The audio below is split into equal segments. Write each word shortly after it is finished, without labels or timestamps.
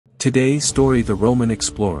Today's story: the Roman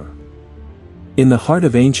explorer. In the heart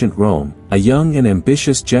of ancient Rome, a young and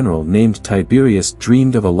ambitious general named Tiberius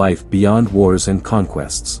dreamed of a life beyond wars and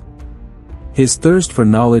conquests. His thirst for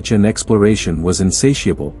knowledge and exploration was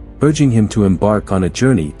insatiable, urging him to embark on a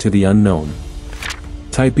journey to the unknown.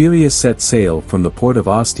 Tiberius set sail from the port of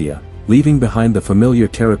Ostia, leaving behind the familiar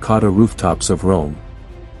terracotta rooftops of Rome.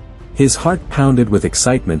 His heart pounded with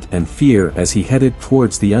excitement and fear as he headed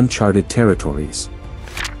towards the uncharted territories.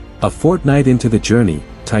 A fortnight into the journey,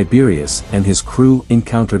 Tiberius and his crew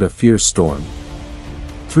encountered a fierce storm.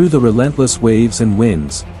 Through the relentless waves and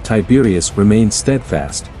winds, Tiberius remained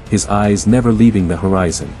steadfast, his eyes never leaving the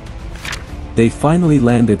horizon. They finally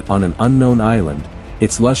landed on an unknown island,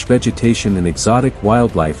 its lush vegetation and exotic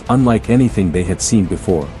wildlife unlike anything they had seen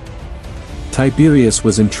before. Tiberius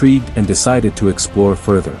was intrigued and decided to explore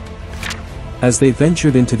further. As they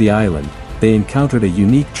ventured into the island, they encountered a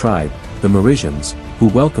unique tribe, the Merisians, who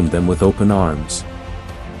welcomed them with open arms.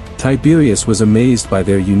 Tiberius was amazed by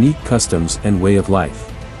their unique customs and way of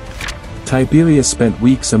life. Tiberius spent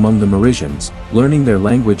weeks among the Merisians, learning their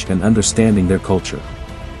language and understanding their culture.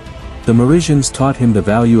 The Merisians taught him the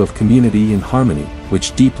value of community and harmony,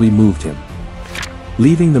 which deeply moved him.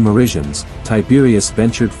 Leaving the Merisians, Tiberius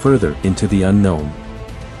ventured further into the unknown.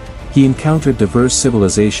 He encountered diverse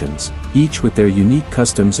civilizations, each with their unique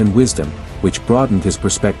customs and wisdom, which broadened his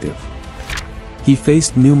perspective. He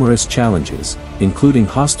faced numerous challenges, including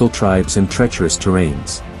hostile tribes and treacherous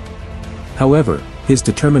terrains. However, his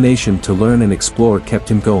determination to learn and explore kept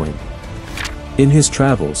him going. In his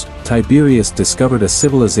travels, Tiberius discovered a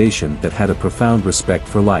civilization that had a profound respect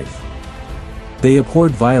for life. They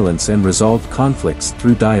abhorred violence and resolved conflicts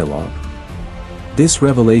through dialogue. This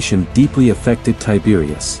revelation deeply affected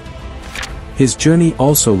Tiberius. His journey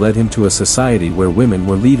also led him to a society where women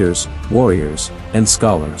were leaders, warriors, and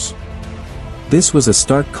scholars. This was a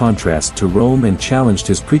stark contrast to Rome and challenged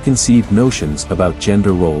his preconceived notions about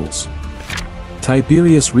gender roles.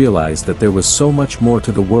 Tiberius realized that there was so much more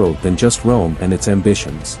to the world than just Rome and its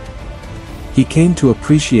ambitions. He came to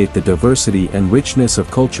appreciate the diversity and richness of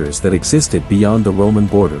cultures that existed beyond the Roman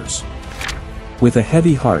borders. With a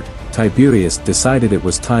heavy heart, Tiberius decided it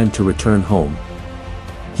was time to return home.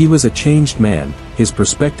 He was a changed man, his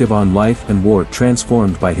perspective on life and war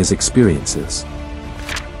transformed by his experiences.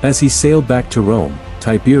 As he sailed back to Rome,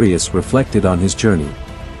 Tiberius reflected on his journey.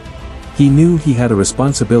 He knew he had a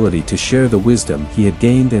responsibility to share the wisdom he had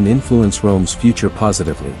gained and influence Rome's future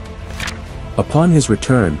positively. Upon his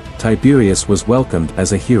return, Tiberius was welcomed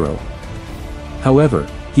as a hero. However,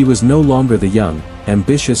 he was no longer the young,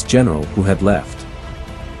 ambitious general who had left.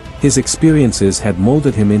 His experiences had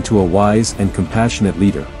molded him into a wise and compassionate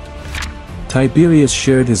leader. Tiberius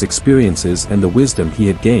shared his experiences and the wisdom he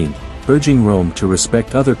had gained, urging Rome to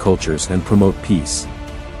respect other cultures and promote peace.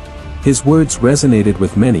 His words resonated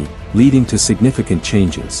with many, leading to significant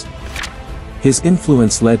changes. His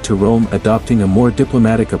influence led to Rome adopting a more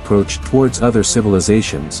diplomatic approach towards other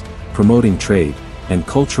civilizations, promoting trade and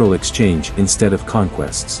cultural exchange instead of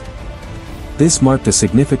conquests. This marked a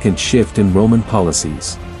significant shift in Roman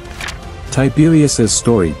policies. Tiberius's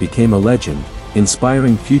story became a legend,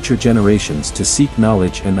 inspiring future generations to seek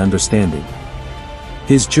knowledge and understanding.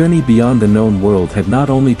 His journey beyond the known world had not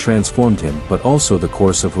only transformed him but also the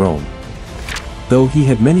course of Rome. Though he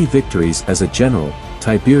had many victories as a general,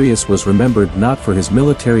 Tiberius was remembered not for his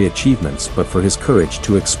military achievements but for his courage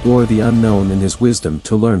to explore the unknown and his wisdom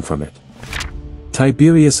to learn from it.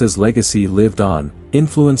 Tiberius's legacy lived on,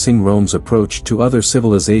 influencing Rome's approach to other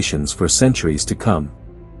civilizations for centuries to come.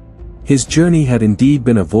 His journey had indeed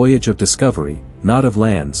been a voyage of discovery, not of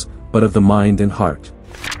lands, but of the mind and heart.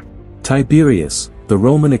 Tiberius, the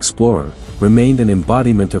Roman explorer, remained an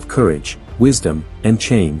embodiment of courage, wisdom, and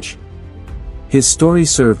change. His story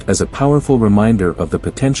served as a powerful reminder of the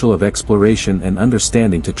potential of exploration and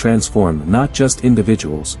understanding to transform not just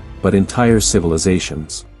individuals, but entire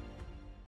civilizations.